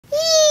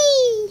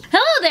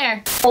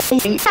What's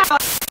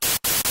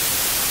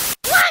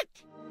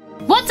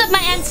up, my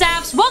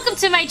NSAPs? Welcome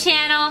to my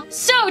channel.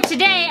 So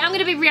today I'm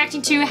gonna be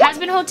reacting to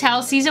HAZBIN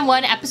Hotel Season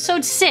 1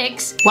 Episode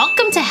 6,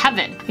 Welcome to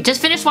Heaven. I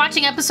just finished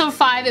watching Episode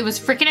 5. It was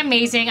freaking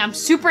amazing. I'm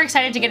super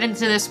excited to get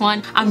into this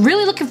one. I'm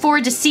really looking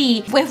forward to see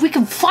if we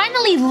can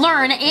finally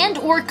learn and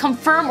or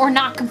confirm or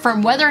not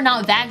confirm whether or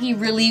not Vaggie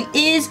really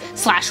is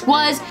 /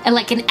 was and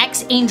like an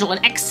ex-angel,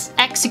 an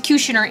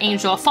executioner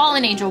angel, a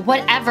fallen angel,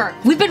 whatever.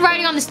 We've been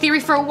writing on this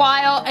theory for a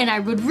while and I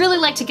would really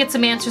like to get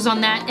some answers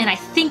on that, and I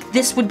think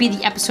this would be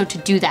the episode to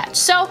do that.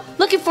 So,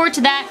 looking forward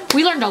to that.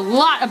 We learned a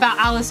lot about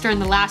Alistair in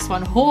the last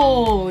one.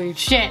 Holy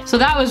shit. So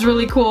that was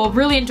really cool.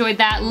 Really enjoyed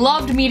that.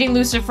 Loved meeting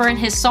Lucifer and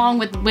his song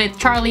with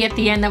Charlie at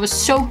the end. That was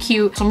so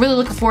cute. So I'm really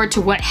looking forward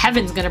to what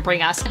Heaven's gonna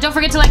bring us. Don't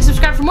forget to like and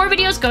subscribe for more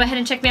videos. Go ahead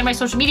and check me on my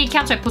social media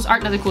accounts where I post art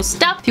and other cool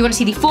stuff. If you want to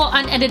see the full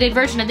unedited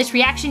version of this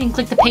reaction, you can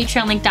click the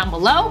Patreon link down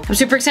below. I'm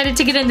super excited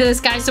to get into this,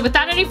 guys. So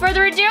without any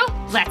further ado,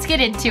 let's get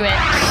into it.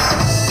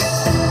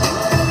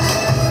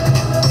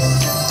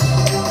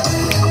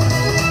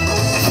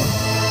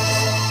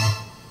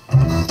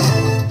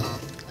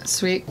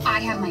 Sweet. I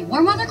have my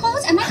warm weather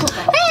clothes and my coat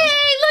clothes. Hey,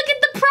 look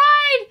at the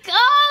pride!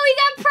 Oh, we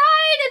got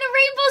pride and a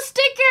rainbow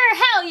sticker!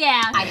 Hell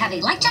yeah! I have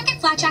a light jacket,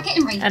 flat jacket,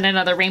 and rainbow. And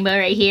another rainbow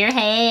right here,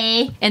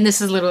 hey! And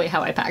this is literally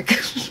how I pack.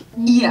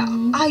 Yeah,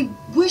 I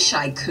wish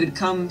I could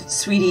come,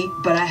 sweetie,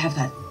 but I have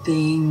that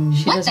thing.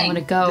 She doesn't want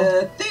to go.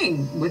 The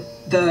thing with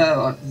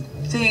the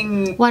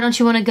thing. Why don't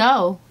you want to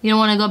go? You don't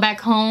want to go back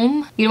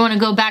home? You don't want to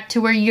go back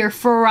to where you're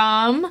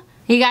from?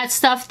 You got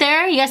stuff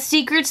there? You got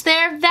secrets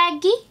there,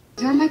 Vaggie?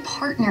 You're my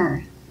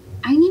partner.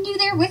 I need you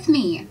there with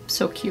me.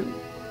 So cute.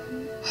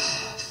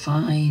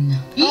 Fine.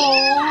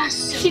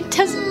 Yes! She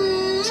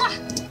doesn't...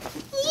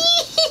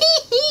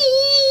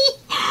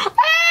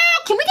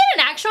 Can we get an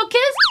actual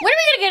kiss? When are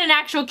we gonna get an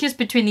actual kiss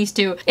between these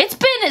two? It's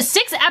been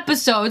 6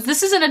 episodes.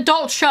 This is an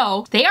adult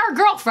show. They are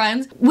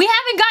girlfriends. We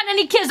haven't gotten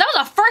any kiss. That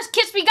was the first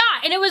kiss we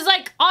got, and it was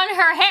like on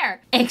her hair.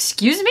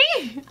 Excuse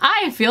me?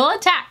 I feel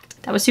attacked.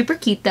 That was super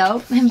cute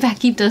though. And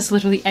Vaggie does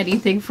literally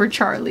anything for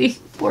Charlie.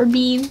 Poor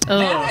Bean.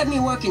 Man, had me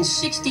working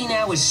 16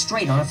 hours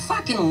straight on a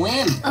fucking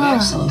whim.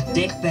 Absolute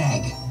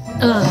dickbag.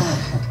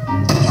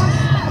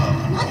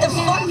 What the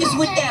fuck is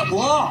with that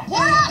wall?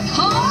 What up,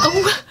 huh?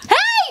 Oh,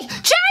 hey!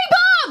 Cherry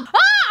Bomb!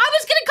 I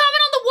was gonna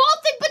comment on the wall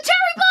thing, but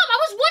Cherry Bomb! I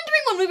was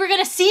wondering when we were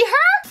gonna see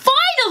her.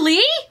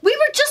 Finally! We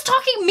were just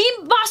talking, me,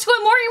 Bosco,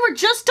 and Morgan were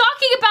just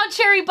talking about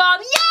Cherry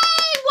Bomb.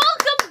 Yay!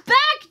 Welcome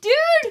back,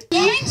 dude!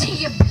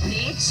 Angie, you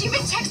bitch. You've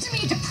been texting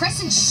me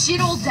depressing shit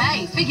all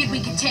day. Figured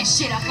we could tear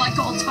shit up like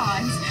old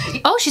times.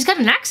 Oh, she's got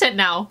an accent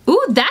now.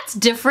 Ooh, that's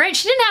different.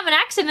 She didn't have an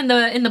accent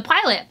in the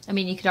pilot. I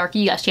mean, you could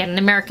argue, yes, she had an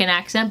American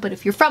accent, but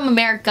if you're from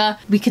America,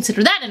 we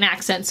consider that an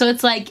accent. So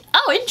it's like,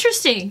 oh,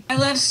 interesting. I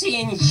love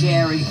seeing you,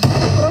 Jerry.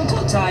 But I'm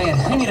too tired.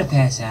 I need to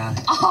pass out.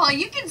 Oh,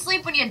 you can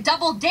sleep when you're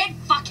double dead,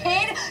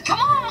 fuckhead. Come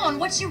on,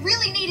 what you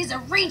really need is a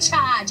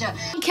recharge.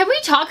 Can we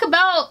talk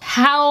about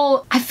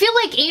how I feel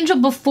like Angel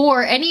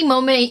before, any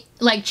moment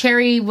like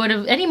Cherry would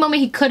have, any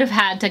moment he could have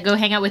had to go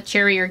hang out with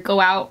Cherry or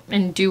go out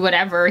and do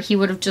whatever, he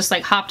would have just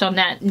like hopped on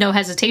that, no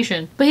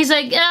hesitation. But he's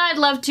like, yeah, I'd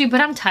love to, but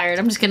I'm tired.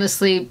 I'm just gonna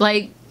sleep.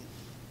 Like,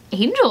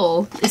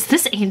 Angel, is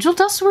this Angel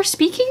Dust we're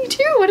speaking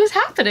to? What is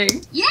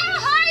happening? Yeah,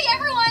 hi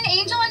everyone.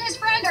 Angel and his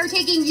friend are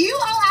taking you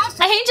all out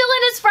for Angel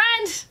and his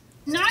friend.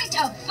 night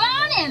of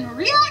fun and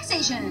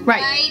relaxation.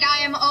 Right. Wait,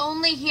 I am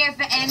only here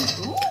for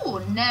Ooh,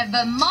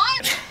 never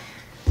mind.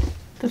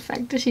 The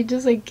fact that she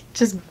just like,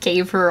 just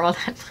gave her all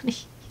that money.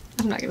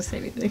 I'm not gonna say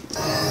anything. She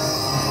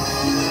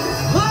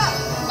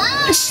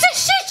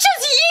just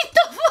yeet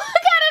the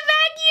fuck out of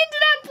Vaggie into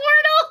that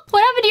portal!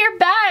 What happened to your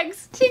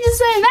bags? She just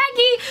said,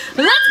 Vaggie,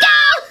 let's go!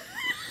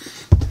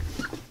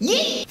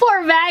 Yeet!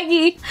 Poor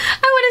Vaggie.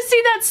 I wanna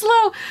see that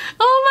slow.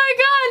 Oh my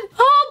god.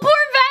 Oh,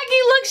 poor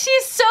Vaggie. Look,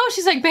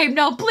 she's like, babe,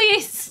 no,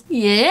 please.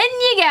 In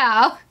you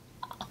go.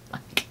 Oh my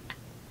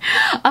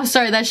god. I'm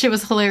sorry, that shit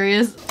was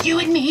hilarious. You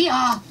and me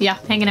are Yeah,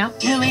 hanging out.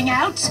 going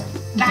out?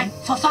 Like,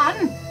 for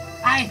fun?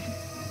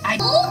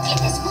 Look at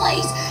this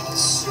place.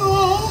 It's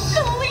so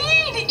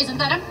clean. Isn't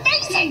that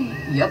amazing?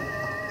 Yep.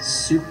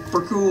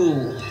 Super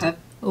cool.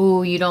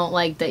 Oh, you don't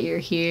like that you're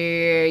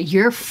here.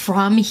 You're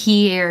from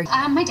here.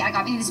 My dad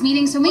got me this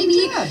meeting, so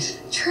maybe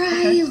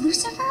try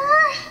Lucifer?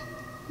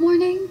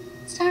 Morning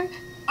star?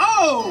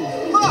 Oh,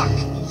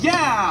 fuck!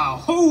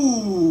 Yeah!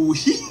 Oh,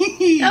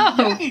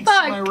 yikes,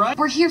 fuck. am I right?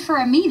 We're here for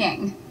a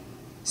meeting.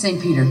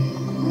 St. Peter. You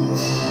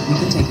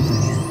can take it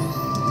from here.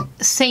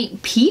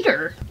 St.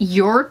 Peter?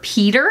 You're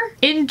Peter?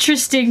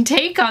 Interesting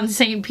take on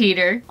St.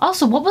 Peter.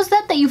 Also, what was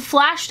that you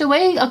flashed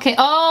away? Okay,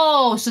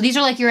 oh, so these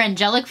are like your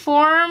angelic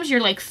forms?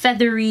 You're like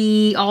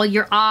feathery, all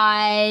your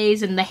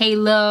eyes and the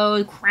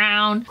halo,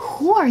 crown.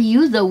 Who are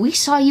you though? We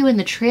saw you in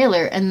the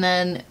trailer and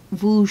then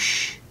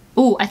whoosh.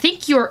 Oh, I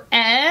think you're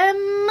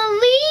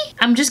Emily?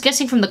 I'm just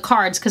guessing from the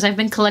cards because I've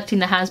been collecting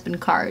the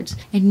HAZBIN cards.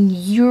 And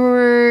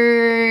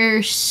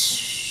you're...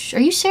 Are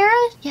you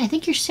Sarah? Yeah, I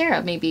think you're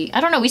Sarah, maybe. I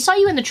don't know. We saw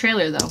you in the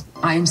trailer, though.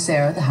 I am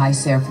Sarah, the High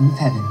Seraphim of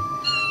Heaven.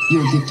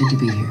 You're gifted to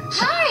be here.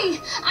 Hi,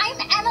 I'm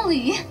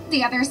Emily,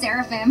 the other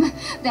Seraphim.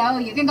 Though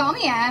you can call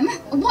me Em.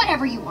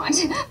 Whatever you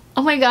want.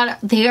 Oh my god,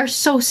 they are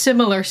so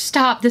similar.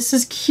 Stop, this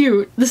is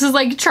cute. This is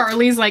like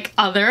Charlie's like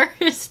other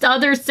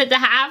sit to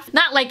have.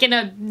 Not like in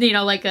a, you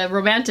know, like a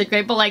romantic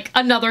way, but like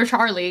another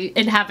Charlie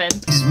in heaven.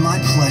 It is my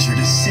pleasure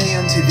to say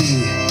unto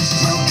thee,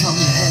 welcome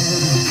to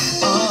heaven.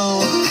 Oh,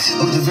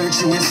 the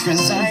virtuous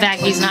reside.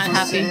 Baggy's not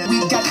happy.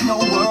 We got no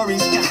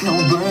worries, got no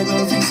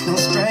burglaries, no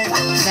strife.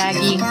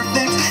 Baggy.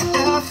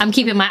 I'm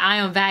keeping my eye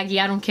on Baggy,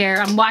 I don't care.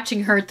 I'm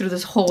watching her through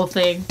this whole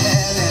thing.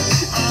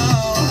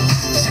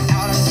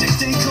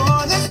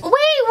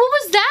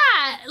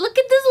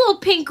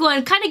 Pink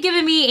one, kind of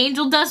giving me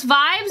angel dust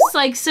vibes,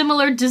 like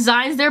similar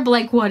designs there, but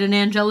like what, an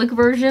angelic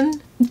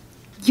version?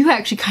 You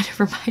actually kind of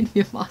remind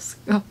me of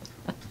Moscow.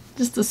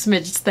 Just a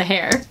smidge, it's the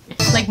hair.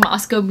 Like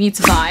Moscow meets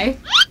Vi.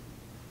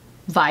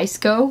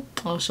 Visco.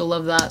 Oh, she'll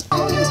love that.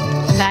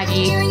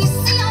 Maggie.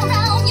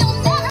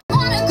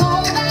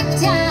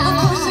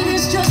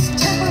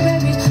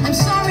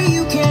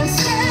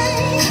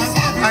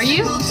 Are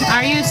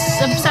you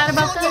upset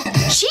about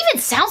that? She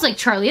even sounds like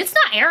Charlie. It's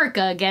not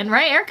Erica again,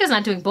 right? Erica's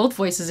not doing both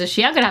voices, is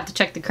she? I'm gonna have to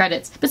check the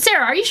credits. But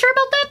Sarah, are you sure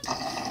about that?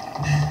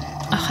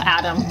 Ugh,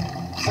 Adam.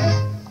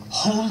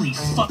 Holy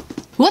fuck.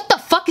 What the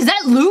fuck is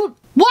that loot?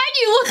 Why do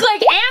you look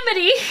like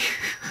Amity?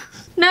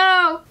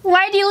 No.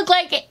 Why do you look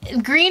like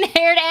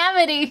green-haired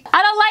Amity?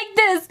 I don't like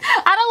this.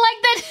 I don't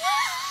like that.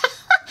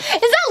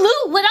 Is that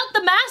loot without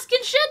the mask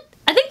and shit?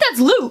 I think that's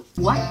loot.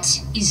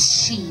 What is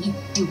she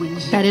doing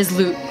here? That is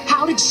loot.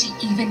 How did she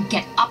even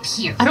get up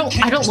here? I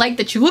don't like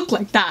that you look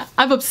like that.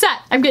 I'm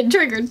upset. I'm getting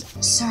triggered.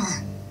 Sir,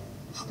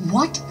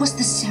 what was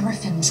the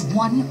Seraphim's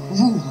one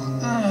rule?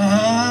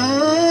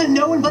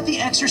 No one but the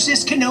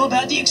exorcist can know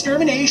about the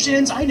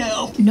exterminations, I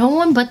know. No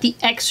one but the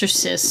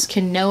exorcists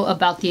can know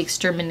about the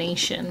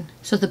extermination.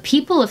 So the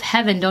people of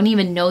heaven don't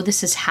even know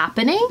this is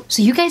happening?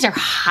 So you guys are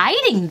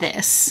hiding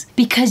this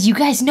because you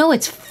guys know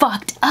it's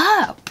fucked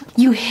up.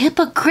 You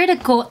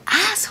hypocritical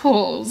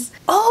assholes.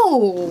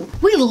 Oh,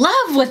 we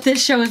love what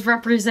this show is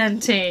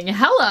representing.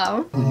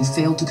 Hello. You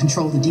failed to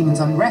control the demon's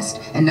unrest,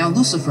 and now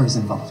Lucifer is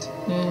involved.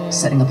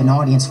 Setting up an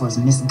audience for his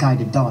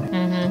misguided daughter.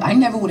 I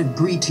never would have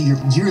agreed to your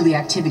yearly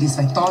activities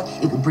if I thought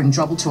it would bring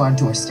trouble to our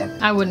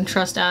doorstep. I wouldn't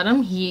trust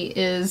Adam. He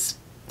is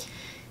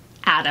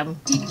Adam.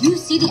 Did you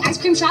see the ice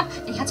cream shop?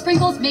 They had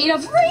sprinkles made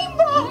of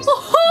rainbows.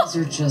 Those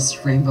are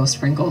just rainbow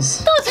sprinkles.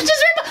 Those are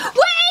just rainbow.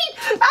 Wait!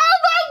 Oh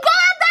my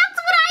god, that's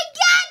what I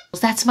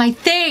get! That's my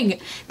thing.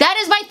 That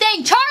is my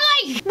thing.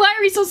 Charlie! Why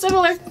are we so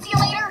similar? See you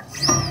later.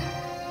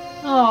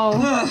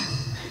 Oh.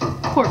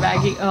 Poor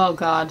Maggie. Oh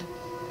god.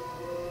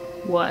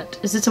 What?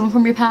 Is it someone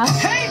from your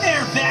past? Hey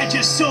there,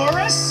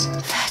 Vagisaurus!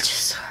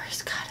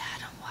 Vagisaurus, god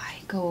Adam,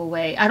 why? Go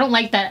away. I don't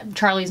like that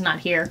Charlie's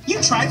not here.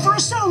 You tried for a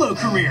solo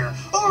career,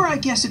 or I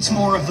guess it's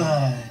more of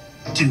a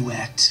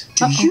duet.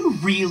 Do you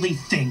really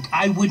think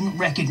I wouldn't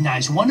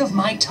recognize one of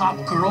my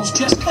top girls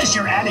just because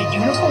you're at a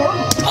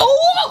uniform? Oh!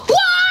 What?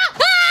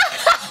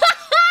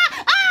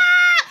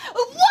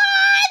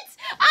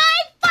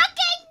 I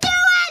fucking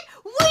knew it!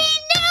 We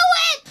knew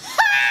it!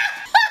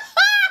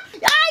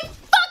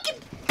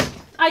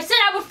 I said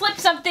I would flip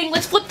something.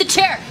 Let's flip the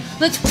chair.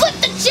 Let's flip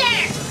the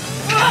chair!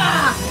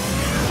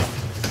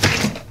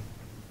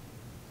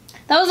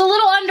 That was a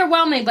little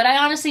underwhelming, but I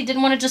honestly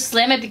didn't want to just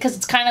slam it because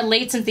it's kind of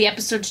late since the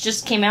episodes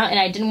just came out and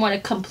I didn't want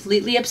to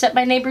completely upset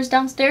my neighbors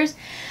downstairs.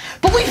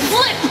 But we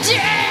flipped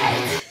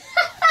it!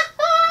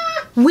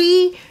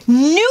 We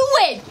knew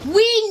it! We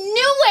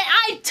knew it!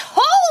 I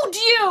told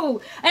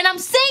you! And I'm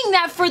saying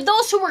that for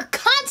those who were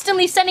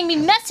constantly sending me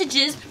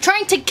messages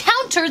trying to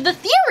counter the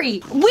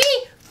theory. We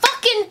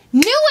fucking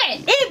knew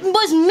it! It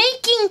was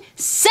making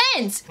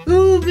sense!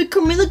 Oh, but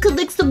Camilla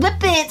collects the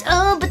weapons.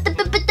 Oh, but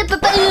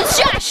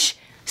shush!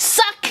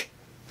 Suck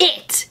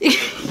it!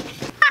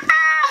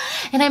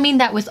 And I mean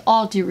that with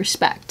all due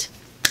respect.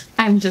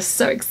 I'm just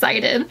so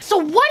excited. So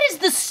what is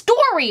the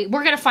story?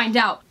 We're gonna find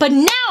out. But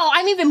now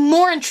I'm even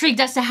more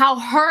intrigued as to how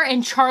her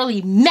and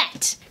Charlie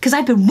met. Because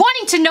I've been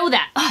wanting to know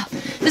that. Oh,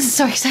 this is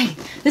so exciting.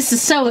 This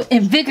is so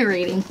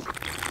invigorating.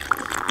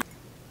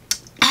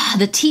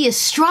 The tea is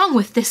strong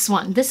with this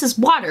one. This is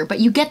water, but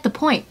you get the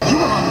point. You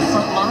were on the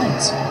front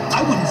lines.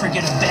 I wouldn't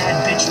forget a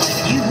bad bitch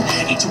like you.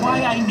 It's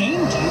why I named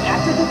you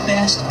after the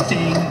best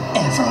thing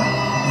ever.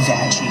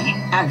 Vaggie.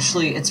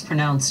 Actually, it's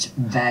pronounced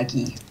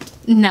Vaggie.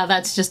 Now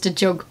that's just a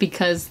joke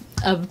because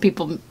of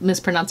people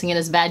mispronouncing it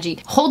as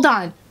Vaggie. Hold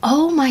on.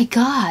 Oh my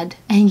god.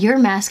 And your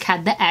mask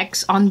had the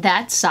X on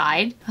that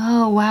side.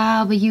 Oh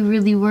wow, but you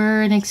really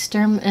were an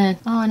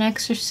an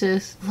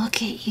exorcist.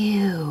 Look at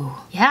you.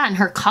 Yeah, and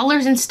her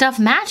colors and stuff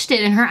matched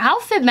it and her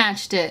outfit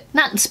matched it.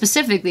 Not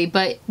specifically,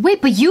 but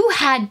wait, but you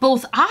had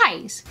both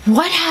eyes.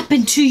 What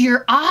happened to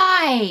your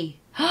eye?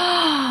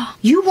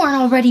 You weren't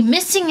already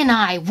missing an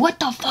eye. What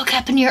the fuck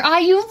happened to your eye?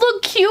 You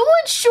look cute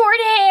with short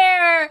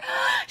hair.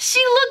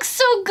 She looks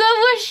so good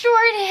with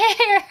short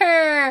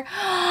hair.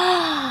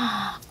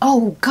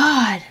 Oh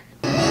god.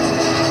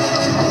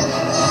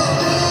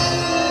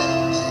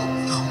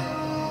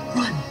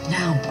 Run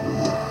now.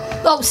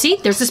 Oh, see?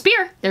 There's the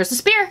spear. There's the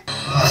spear.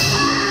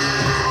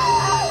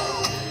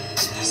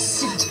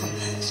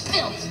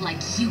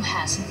 You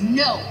has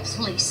no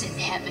place in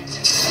heaven.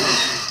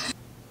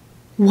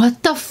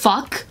 What the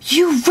fuck?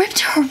 You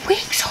ripped her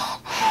wings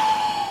off.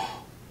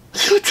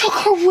 You took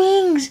her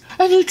wings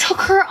and you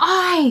took her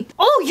eye.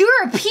 Oh,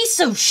 you're a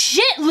piece of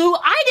shit, Lou.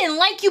 I didn't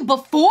like you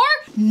before.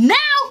 Now,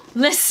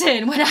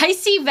 listen, when I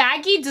see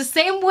Vaggie, the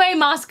same way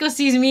Moscow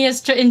sees me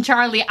as in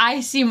Charlie,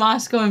 I see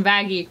Moscow and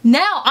Vaggie.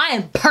 Now I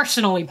am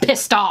personally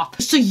pissed off.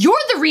 So you're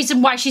the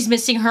reason why she's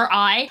missing her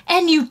eye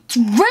and you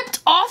ripped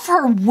off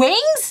her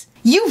wings?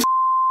 You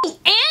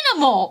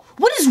animal.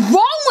 What is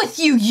wrong with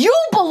you? You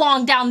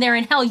belong down there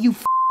in hell, you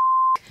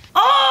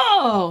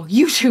Oh,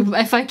 YouTube.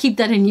 If I keep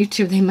that in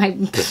YouTube, they might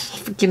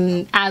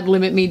freaking ad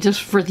limit me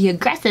just for the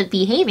aggressive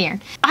behavior.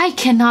 I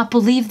cannot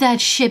believe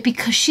that shit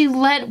because she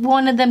let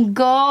one of them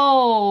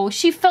go.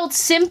 She felt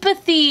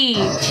sympathy.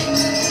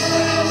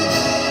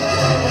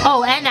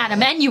 Oh, and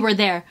Adam, and you were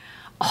there.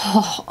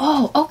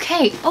 Oh,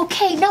 okay.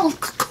 No,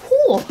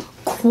 cool.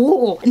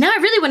 Now I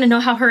really want to know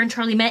how her and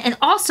Charlie met. And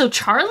also,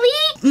 Charlie,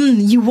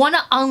 you want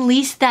to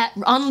unleash that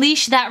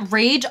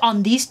rage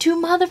on these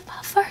two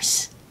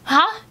motherfuckers?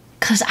 Huh?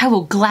 Cause I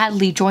will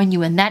gladly join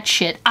you in that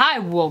shit. I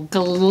will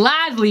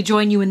gladly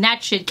join you in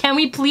that shit. Can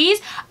we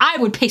please? I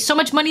would pay so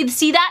much money to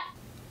see that.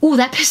 Ooh,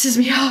 that pisses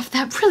me off.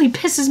 That really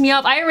pisses me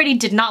off. I already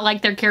did not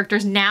like their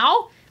characters.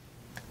 Now,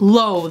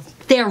 loathe.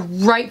 They're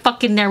right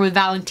fucking there with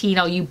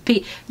Valentino.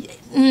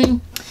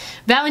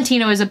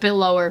 Valentino is a bit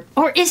lower.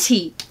 Or is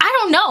he? I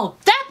don't know.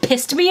 That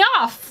pissed me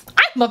off.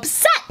 I'm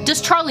upset.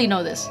 Does Charlie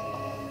know this?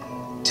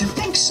 To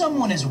think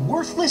someone as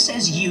worthless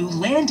as you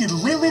landed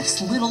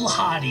Lilith's little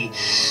hottie.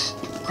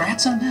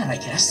 Congrats on that, I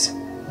guess.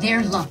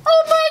 They're lucky.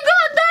 Oh my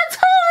god, that's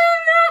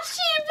how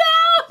she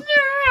found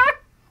her!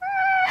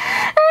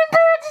 And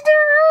touched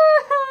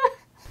her!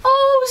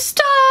 Oh,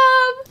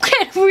 stop!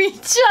 Can we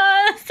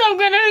just? I'm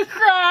gonna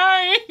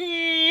cry!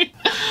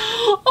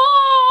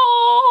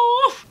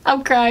 Oh!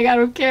 I'm crying, I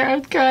don't care.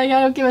 I'm crying,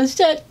 I don't give a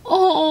shit.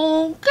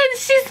 Oh, cause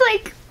she's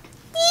like,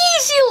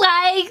 she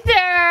liked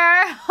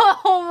her!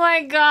 Oh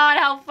my god,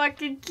 how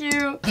fucking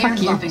cute. Their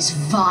love is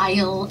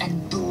vile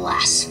and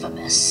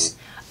blasphemous.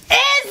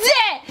 Is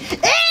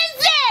it?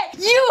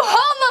 You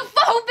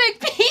homophobic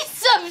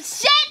piece of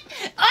shit!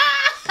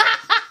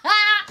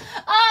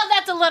 Oh,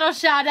 that's a little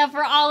shout out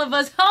for all of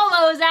us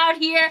homos out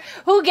here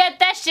who get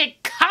that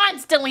shit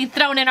constantly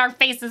thrown in our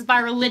faces by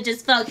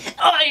religious folk.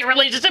 Oh, your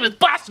relationship is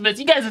blasphemous.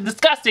 You guys are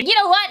disgusting. You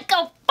know what?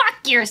 Go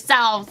fuck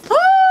yourselves.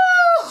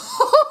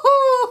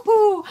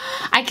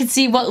 I can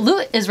see what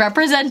Lut is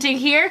representing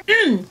here.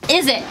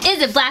 Is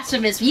it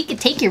blasphemous? You can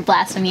take your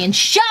blasphemy and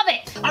shove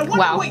it. I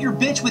wonder what your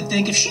bitch would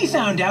think if she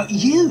found out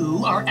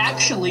you are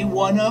actually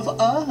one of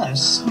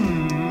us.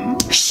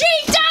 She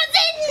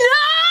doesn't know!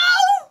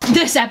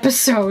 This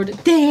episode.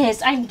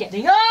 I'm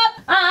getting up.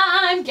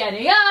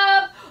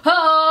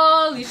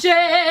 Holy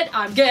shit,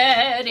 I'm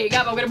getting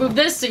up. I'm gonna move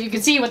this so you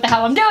can see what the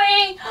hell I'm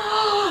doing.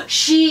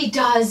 She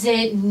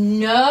doesn't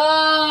know.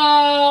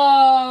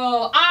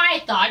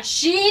 I thought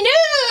she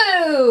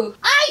knew.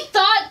 I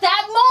thought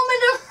that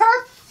moment of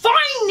her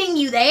finding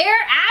you there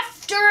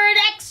after an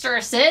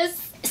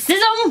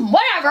exorcism,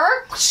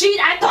 whatever.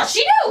 I thought she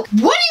knew. What do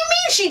you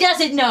mean she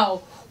doesn't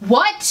know?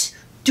 What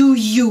do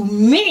you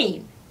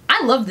mean?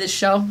 I love this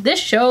show.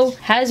 This show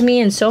has me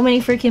in so many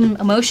freaking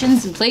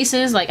emotions and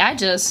places. Like, I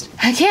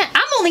can't.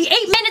 I'm only 8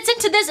 minutes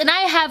into this and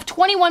I have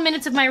 21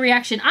 minutes of my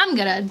reaction. I'm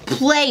gonna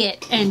play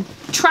it and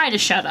try to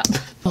shut up.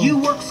 You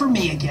work for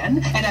me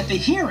again, and at the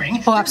hearing,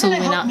 you're gonna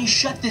help me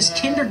shut this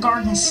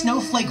kindergarten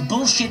snowflake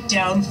bullshit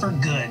down for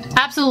good.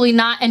 Absolutely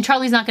not, and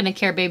Charlie's not gonna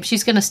care, babe.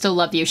 She's gonna still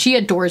love you. She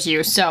adores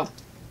you, so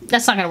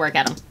that's not gonna work,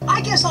 Adam. I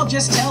guess I'll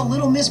just tell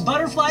little Miss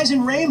Butterflies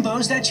and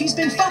Rainbows that she's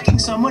been fucking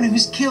someone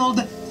who's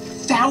killed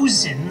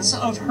thousands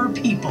of her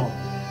people.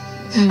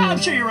 I'm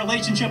sure your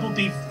relationship will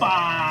be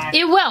fine.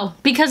 It will,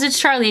 because it's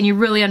Charlie and you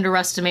really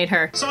underestimate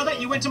her. Saw that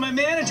you went to my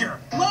manager.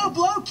 Low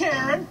blow,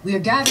 Karen. We are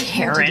gathered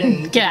here Karen,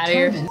 today get out of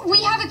here.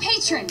 We have a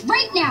patron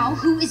right now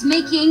who is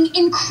making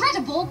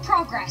incredible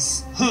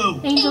progress.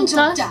 Who? Angel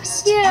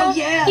Dust. Yeah, Oh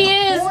yeah, he the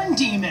is. porn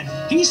demon.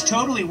 He's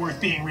totally worth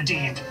being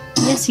redeemed.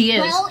 Yes, he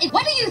is. Well,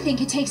 what do you think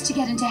it takes to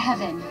get into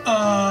heaven?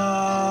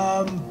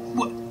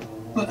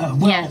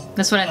 Yeah,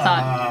 that's what I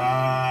thought.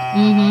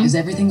 Is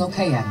everything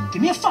okay, Adam?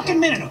 Give me a fucking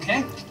minute,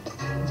 okay?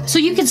 So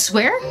you can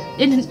swear?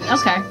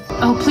 Okay.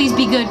 Oh, please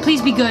be good.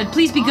 Please be good.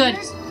 Please be good.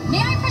 Honors, may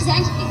I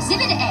present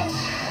Exhibit A?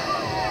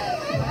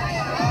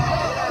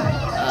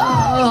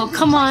 Oh,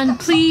 come on,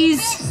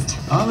 please.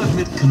 I'll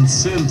admit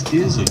consent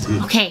is a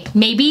good... Okay,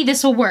 maybe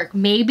this will work.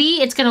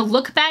 Maybe it's gonna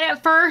look bad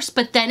at first,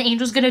 but then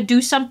Angel's gonna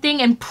do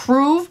something and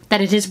prove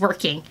that it is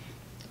working.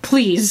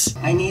 Please.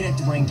 I need a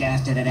drink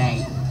after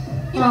today.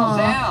 You know,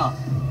 Val,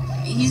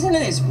 he's into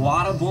this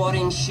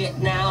waterboarding shit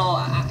now.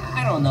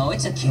 I don't know,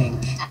 it's a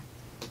kink.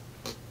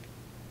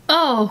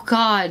 Oh,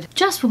 God.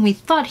 Just when we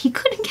thought he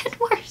couldn't get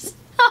worse.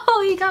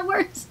 Oh, he got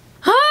worse.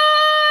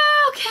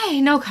 Okay,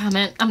 no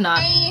comment. I'm not.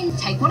 Hey,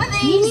 take one of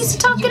these. He needs to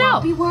talk it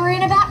out. You won't be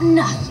worrying about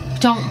nothing.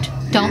 Don't.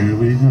 Here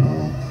we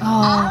go.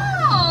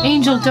 Oh,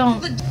 Angel,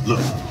 don't. Look,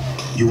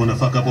 you want to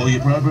fuck up all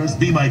your progress?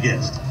 Be my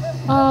guest.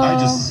 Oh. I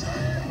just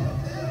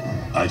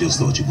I just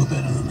thought you were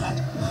better than that.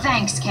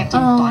 Thanks,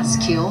 Captain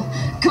Buzzkill.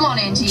 Come on,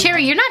 Angie.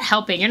 Cherry, you're not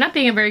helping. You're not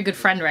being a very good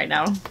friend right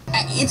now.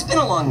 It's been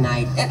a long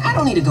night, and I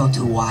don't need to go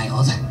too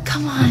wild.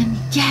 Come on.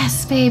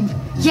 Yes, babe.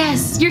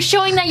 Yes, you're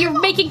showing that you're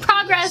making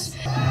progress.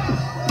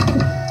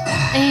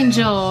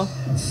 Angel.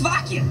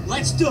 Fuck it,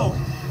 let's do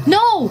it.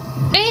 No,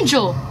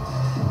 Angel.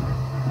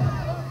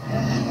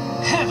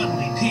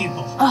 Heavenly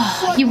people.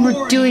 Oh, What you more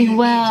were do doing need to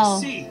well.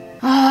 see?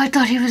 Oh, I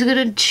thought he was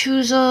gonna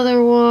choose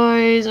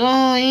otherwise.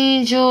 Oh,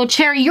 Angel.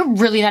 Cherry, you're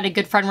really not a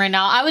good friend right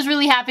now. I was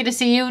really happy to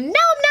see you. No, I'm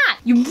not.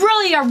 You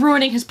really are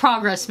ruining his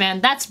progress,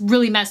 man. That's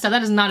really messed up.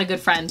 That is not a good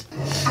friend.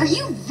 Are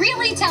you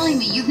really telling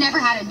me you've never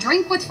had a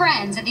drink with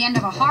friends at the end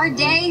of a hard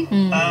day?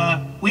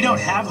 We don't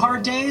have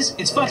hard days.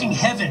 It's fucking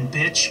heaven,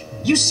 bitch.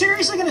 You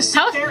seriously gonna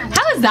sit there and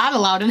How is that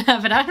allowed in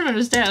heaven? I don't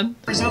understand.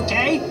 it's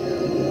okay?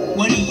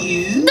 What do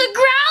you? The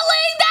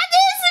growling! That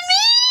is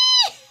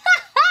me!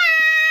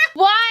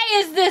 Why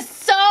is this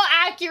so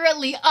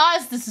accurately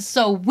us? This is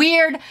so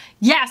weird.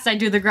 Yes, I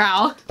do the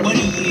growl. What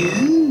do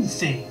you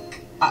think?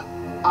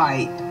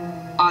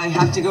 I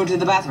have to go to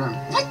the bathroom.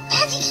 What?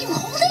 Maggie, can you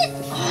hold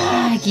it?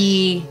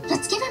 Maggie.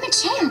 Let's give him a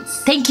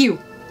chance. Thank you.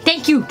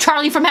 Thank you,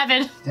 Charlie from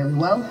heaven. Very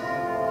well.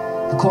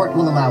 The court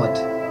will allow it.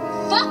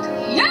 Fuck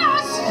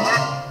yes!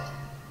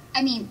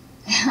 I mean,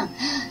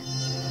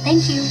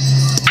 thank you.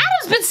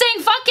 Adam's been saying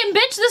fucking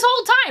bitch this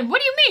whole time. What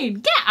do you mean?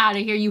 Get out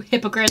of here, you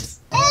hypocrites.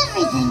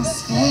 Everything's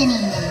spinning.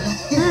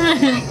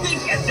 I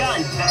think you're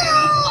done, Tiny.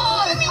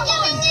 Oh, come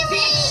on,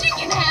 bitch. She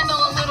can handle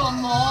a little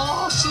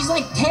more. She's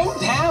like 10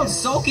 pounds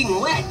soaking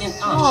wet and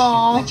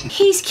Oh, shit,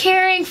 he's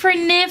caring for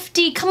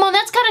Nifty. Come on,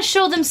 that's gotta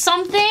show them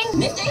something.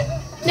 Nifty?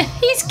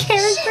 He's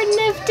caring for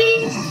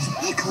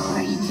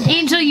Nifty.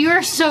 Angel,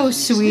 you're so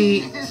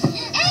sweet.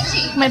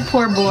 Angie, My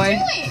poor boy.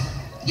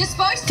 you're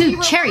supposed to Dude,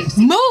 be Cherry,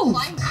 replacing move!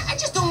 I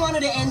just don't want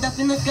her to end up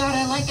in the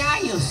gutter like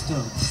I used to.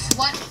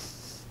 What?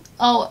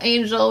 Oh,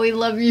 Angel, we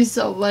love you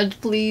so much,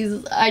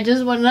 please. I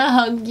just want to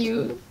hug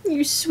you.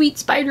 You sweet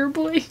spider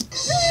boy.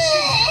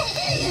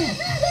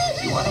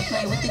 You want to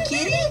play with the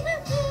kitty?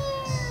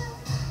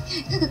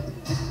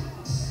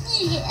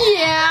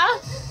 Yeah.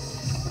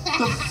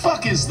 The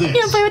fuck is this? You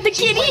wanna play with the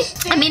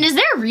kitty? I mean, is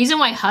there a reason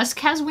why Husk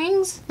has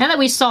wings? Now that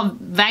we saw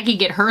Vaggie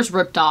get hers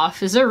ripped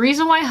off, is there a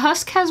reason why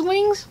Husk has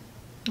wings?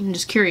 I'm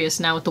just curious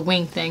now with the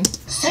wing thing.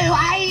 So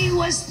I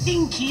was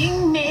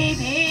thinking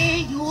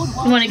maybe you'd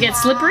wanna get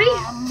slippery?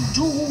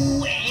 Do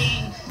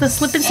a The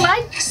slip and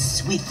slide?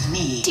 sex with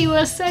me. Do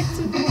a sex.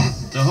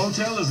 The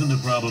hotel isn't a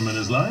problem in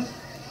his life.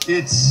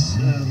 It's,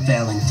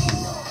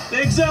 Valentino.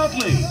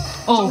 exactly.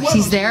 Oh,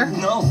 he's there?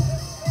 No.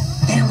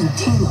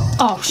 Valentino.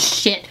 Oh,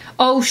 shit.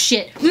 Oh,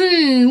 shit. What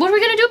are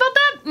we gonna do about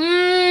that?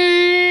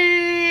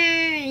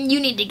 You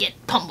need to get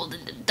pummeled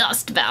into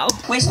dust, Val.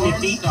 Where's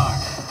Nifty?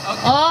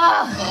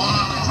 Oh!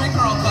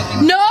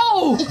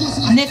 No!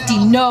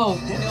 Nifty, no.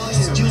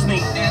 Excuse me.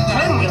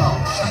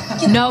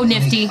 No,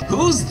 Nifty.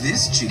 Who's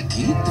this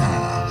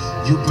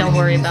Chiquita? You Don't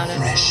worry about it.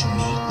 fresh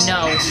meat.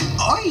 No.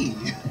 Oi!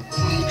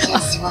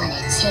 Just want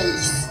to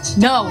taste.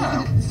 No.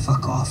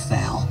 Fuck off,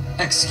 Val.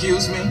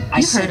 Excuse me? I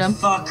You said heard him.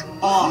 fuck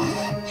off.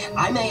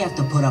 I may have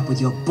to put up with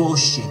your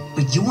bullshit,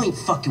 but you ain't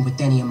fucking with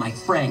any of my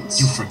friends.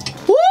 You forget.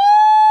 Woo!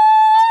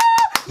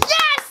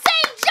 Yes,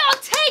 Angel!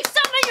 Take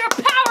some of your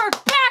power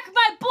back,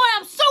 my boy!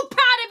 I'm so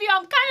proud of you!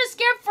 I'm kind of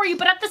scared for you,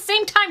 but at the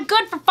same time,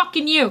 good for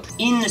fucking you.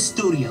 In the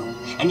studio,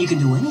 and you can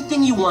do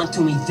anything you want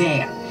to me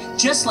there,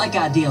 just like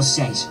our deal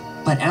says.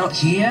 But out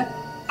here,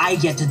 I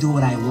get to do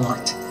what I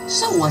want.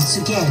 So once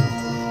again,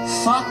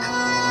 fuck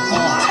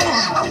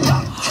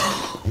off.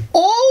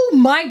 Oh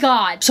my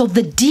god. So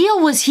the deal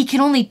was he can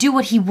only do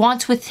what he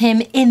wants with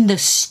him in the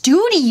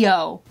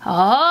studio.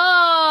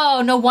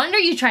 Oh, no wonder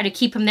you tried to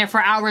keep him there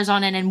for hours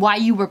on end and why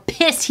you were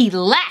pissed he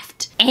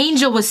left.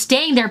 Angel was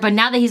staying there, but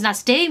now that he's not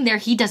staying there,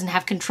 he doesn't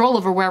have control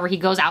over wherever he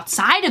goes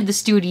outside of the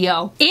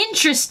studio.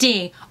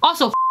 Interesting.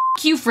 Also, f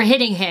you for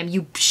hitting him,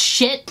 you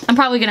shit. I'm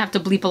probably gonna have to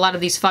bleep a lot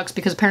of these fucks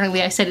because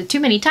apparently I said it too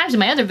many times in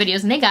my other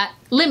videos and they got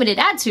limited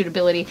ad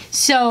suitability.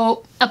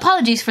 So,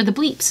 apologies for the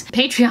bleeps.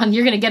 Patreon,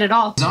 you're gonna get it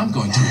all. I'm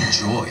going to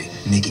enjoy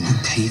making you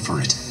pay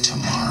for it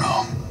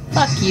tomorrow.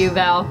 Fuck you,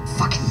 Val.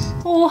 Fucking.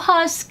 Oh,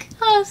 Husk.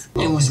 Husk.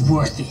 It was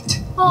worth it.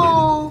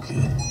 Oh.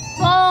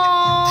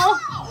 Oh.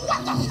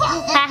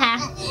 Haha.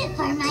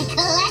 For my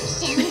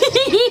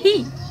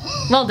collection.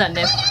 Well done,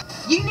 Nick.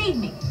 You need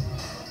me.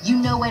 You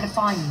know where to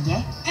find me,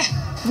 yeah?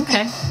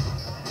 Okay.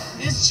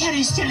 Is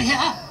Cherry still here?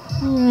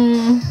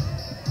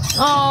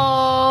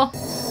 Oh.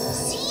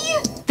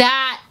 See?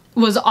 That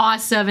was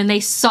awesome, and they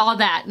saw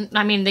that.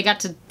 I mean, they got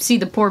to see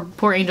the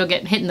poor Angel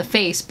getting hit in the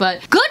face,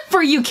 but good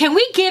for you. Can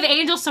we give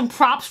Angel some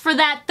props for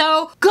that,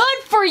 though? Good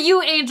for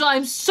you, Angel.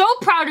 I'm so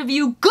proud of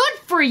you. Good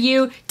for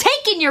you.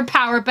 Taking your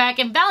power back,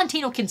 and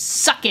Valentino can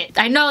suck it.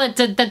 I know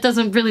that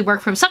doesn't really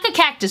work for him. Suck a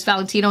cactus,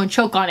 Valentino, and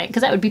choke on it,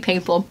 because that would be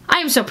painful. I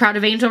am so proud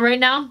of Angel right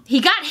now. He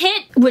got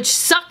hit, which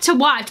sucked to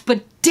watch,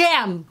 but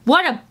damn,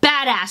 what a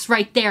badass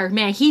right there,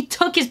 man. He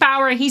took his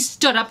power and he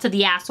stood up to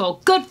the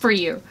asshole. Good for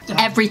you.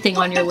 Everything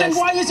on your Then list.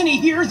 why isn't he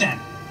here then?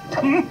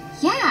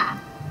 Yeah.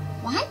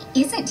 Why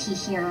isn't he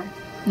here?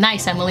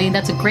 Nice, Emily.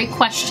 That's a great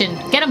question.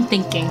 Get them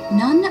thinking.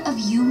 None of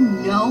you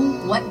know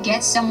what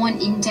gets someone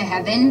into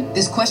heaven?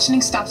 This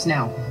questioning stops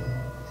now.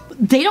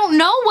 They don't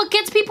know what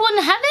gets people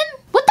into heaven?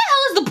 What the hell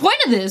is the point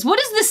of this? What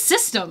is this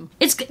system?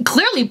 It's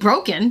clearly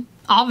broken,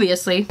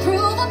 obviously. Prove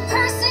a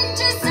person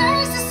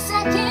deserves a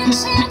second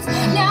chance.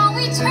 Now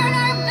we turn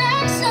our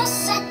backs, no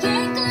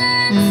second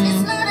glance.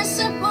 It's not as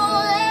simple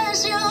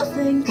as you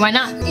think. Why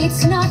not?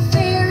 It's not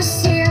fair,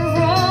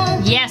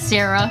 Sarah. Yeah,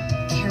 Sarah.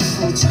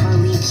 Careful,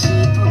 Charlie, keep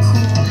a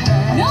cool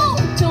head. No,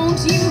 don't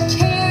you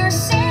care,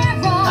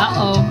 Sarah?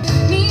 Uh-oh.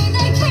 Me,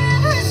 they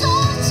can't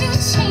resolve to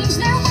change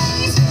their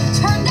ways.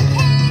 Turn the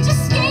page,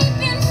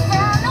 escape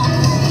infernal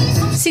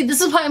place. See,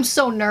 this is why I'm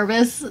so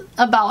nervous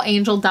about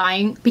Angel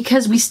dying,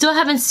 because we still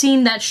haven't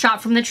seen that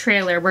shot from the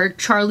trailer where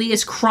Charlie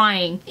is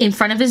crying in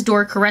front of his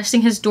door,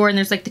 caressing his door, and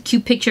there's like the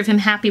cute picture of him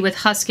happy with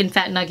Husk and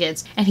Fat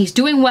Nuggets, and he's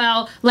doing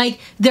well. Like,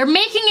 they're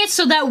making it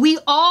so that we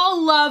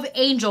all love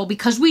Angel,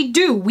 because we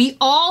do. We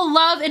all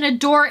love and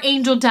adore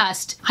Angel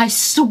Dust. I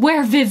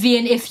swear,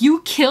 Vivian, if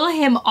you kill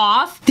him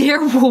off,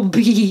 there will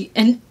be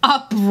an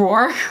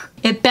uproar.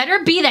 It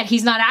better be that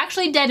he's not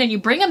actually dead and you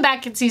bring him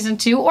back in season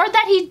 2, or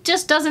that he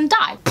just doesn't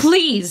die.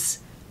 Please,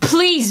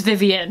 please,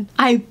 Vivian,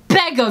 I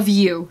beg of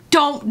you,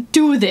 don't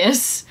do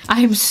this.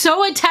 I am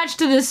so attached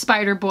to this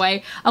Spider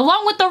Boy,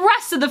 along with the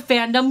rest of the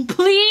fandom.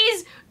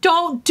 Please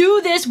don't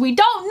do this. We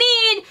don't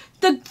need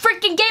the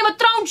freaking Game of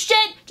Thrones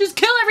shit. Just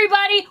kill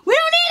everybody. We don't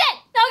need it,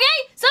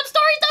 okay? Some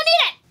stories don't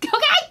need it,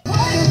 okay?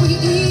 Why are we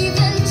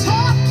even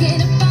talking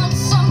about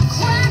some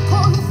crack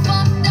or who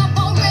fucked up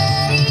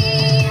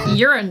already?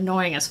 You're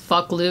annoying as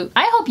fuck, Luke.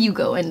 I hope you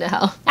go into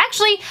hell.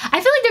 Actually, I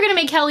feel like they're gonna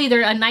make hell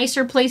either a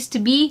nicer place to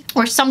be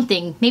or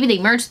something. Maybe they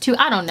merge the two,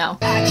 I don't know.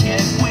 I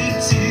can't wait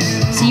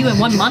to See you in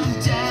 1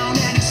 month? down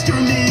and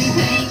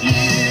exterminate you.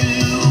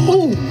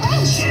 Ooh.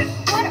 Wait,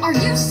 what are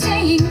you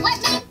saying?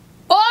 Let me...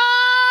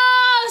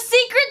 Oh,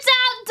 secret's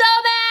out,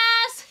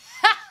 dumbass!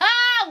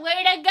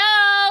 Way to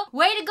go!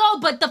 Way to go,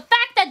 but the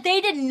fact that they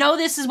didn't know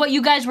this is what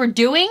you guys were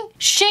doing,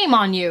 shame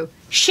on you.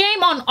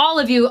 Shame on all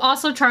of you.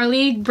 Also,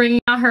 Charlie bringing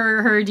out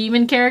her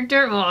demon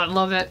character. Oh, I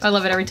love it. I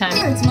love it every time.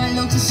 It's my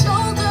load to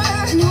shoulder.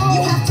 No.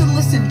 You have to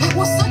listen. It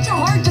was such a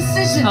hard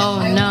decision. Oh,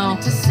 I no.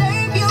 wanted to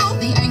save you.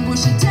 The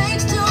anguish it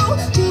takes to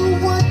do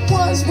what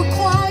was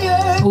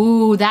required.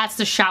 Ooh, that's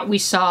the shot we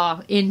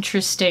saw.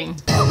 Interesting.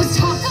 It was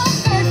talk of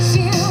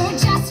virtue,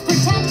 just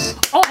pretend.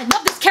 Oh, I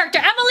love this character.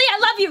 Emily, I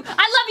love you. I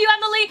love you,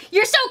 Emily.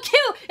 You're so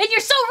cute and you're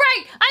so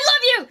right. I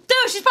love you.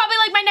 Dude, she's probably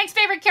like my next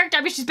favorite character.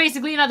 I mean, she's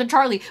basically another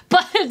Charlie,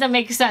 but that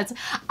makes sense.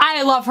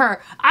 I love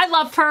her. I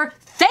love her.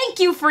 Thank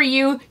you for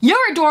you.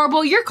 You're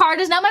adorable. Your card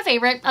is not my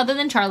favorite, other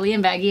than Charlie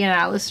and Baggy and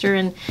Alistair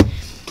and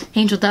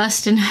Angel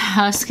Dust and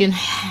Husk and...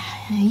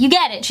 You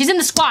get it. She's in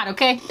the squad,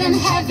 okay? Then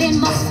heaven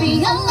must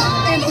be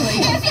alive.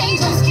 If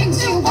angels can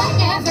do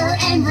whatever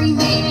and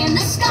remain in the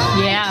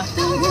sky. Yeah.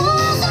 The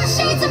rules are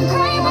shades of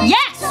gray. But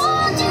Yes!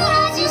 don't do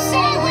as you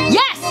say when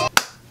Yes!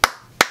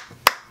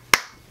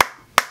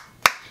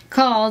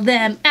 Call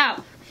them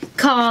out.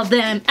 Call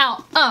them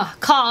out.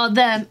 Call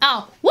them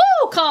out. Woo!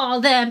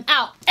 Call them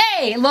out.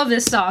 Hey, I love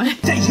this song.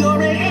 That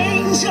you're an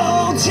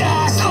angel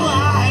just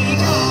like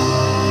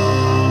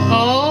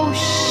Oh,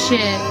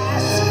 shit.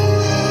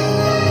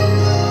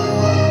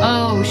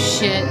 Oh,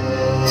 shit.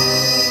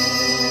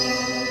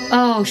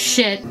 Oh,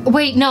 shit.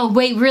 Wait, no,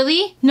 wait,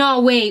 really? No,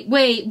 wait.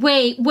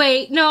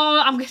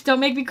 No, don't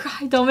make me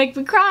cry. Don't make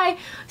me cry.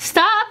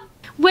 Stop.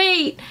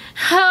 Wait.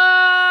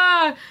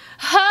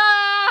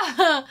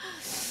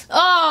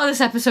 Oh, this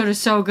episode is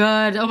so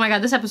good. Oh my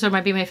god, this episode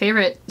might be my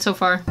favorite so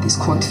far. This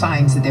court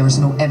finds that there is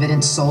no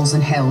evidence souls in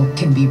hell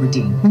can be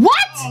redeemed. What?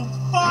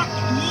 fuck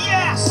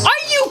yes!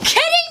 Are you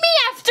kidding me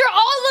after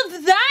all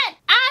of that?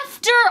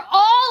 After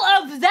all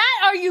of that?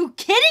 Are you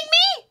kidding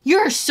me?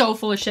 You're so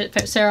full of shit,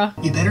 Sarah.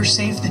 You better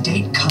save the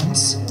date,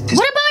 cunts.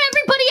 What about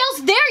everybody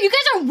else there? You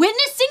guys are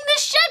witnessing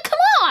this shit? Come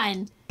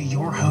on.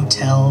 Your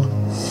hotel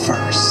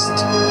first.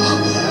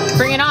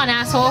 Bring it on,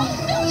 asshole.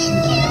 No, you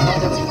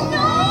can't.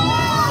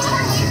 No!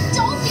 Charlie,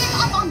 don't give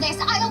up on this.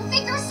 I'll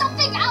figure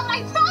something out,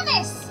 I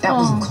promise. That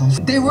was a call.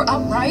 They were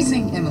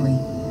uprising, Emily.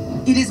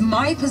 It is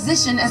my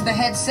position as the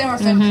head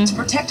seraphim to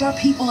protect our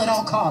people at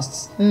all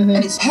costs. And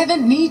it's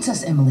heaven needs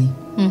us, Emily.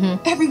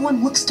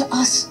 Everyone looks to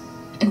us.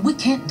 And we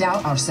can't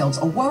doubt ourselves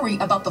or worry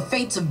about the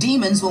fates of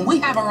demons when we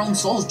have our own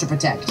souls to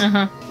protect.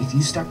 If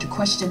you start to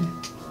question,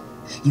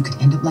 you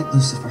could end up like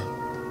Lucifer,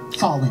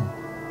 fallen.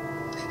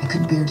 I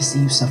couldn't bear to see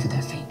you suffer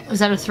that fate. Was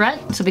that a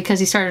threat? So because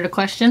he started a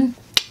question?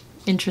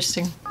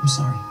 Interesting. I'm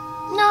sorry.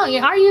 No,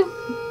 are you?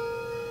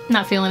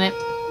 Not feeling it.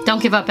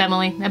 Don't give up,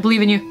 Emily. I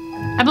believe in you.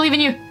 I believe in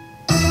you.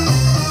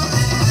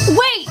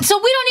 Wait, so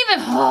we don't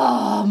even...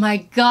 Oh my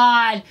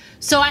god.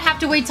 So I have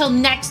to wait till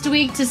next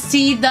week to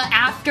see the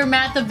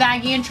aftermath of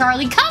Vaggie and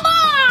Charlie? Come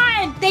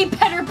on! They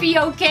better be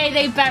okay.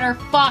 They better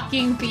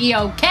fucking be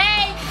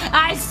okay.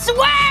 I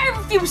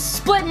swear if you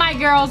split my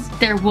girls,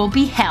 there will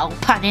be hell.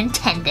 Pun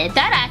intended.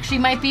 That actually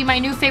might be my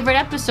new favorite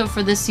episode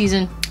for this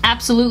season.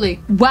 Absolutely.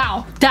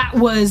 Wow, that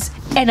was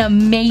an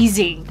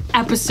amazing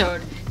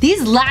episode.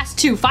 These last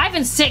two, 5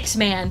 and 6,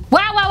 man.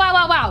 Wow, wow, wow,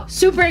 wow, wow.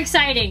 Super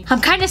exciting. I'm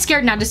kind of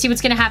scared now to see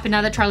what's gonna happen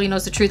now that Charlie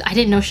knows the truth. I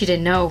didn't know she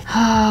didn't know.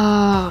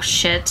 Oh,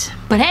 shit.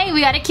 But hey, we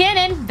got a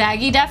canon.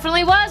 Vaggie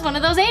definitely was one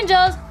of those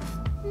angels.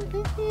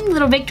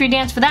 Little victory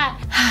dance for that.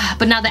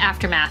 But now the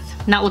aftermath.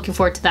 Not looking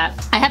forward to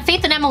that. I have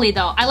faith in Emily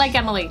though. I like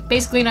Emily.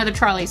 Basically another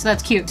Charlie, so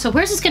that's cute. So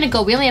where's this gonna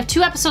go? We only have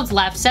 2 episodes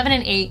left, 7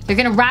 and 8. They're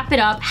gonna wrap it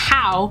up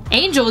how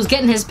Angel is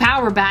getting his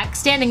power back,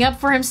 standing up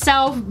for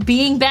himself,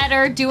 being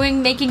better,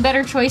 making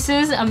better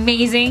choices.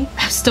 Amazing.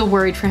 I'm still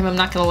worried for him, I'm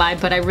not gonna lie,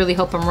 but I really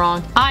hope I'm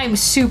wrong. I'm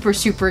super,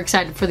 super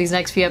excited for these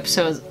next few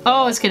episodes.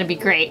 Oh, it's gonna be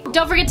great.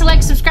 Don't forget to like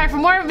and subscribe for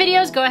more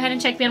videos. Go ahead and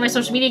check me on my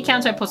social media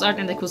accounts where I post art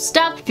and the cool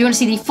stuff. If you wanna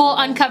see the full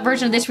uncut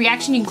version of this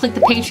reaction, you can click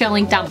the Patreon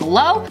link down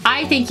below.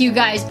 I thank you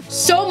guys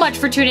so much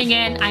for tuning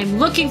in. I'm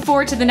looking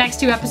forward to the next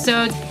 2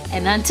 episodes.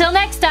 And until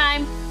next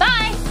time,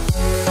 bye!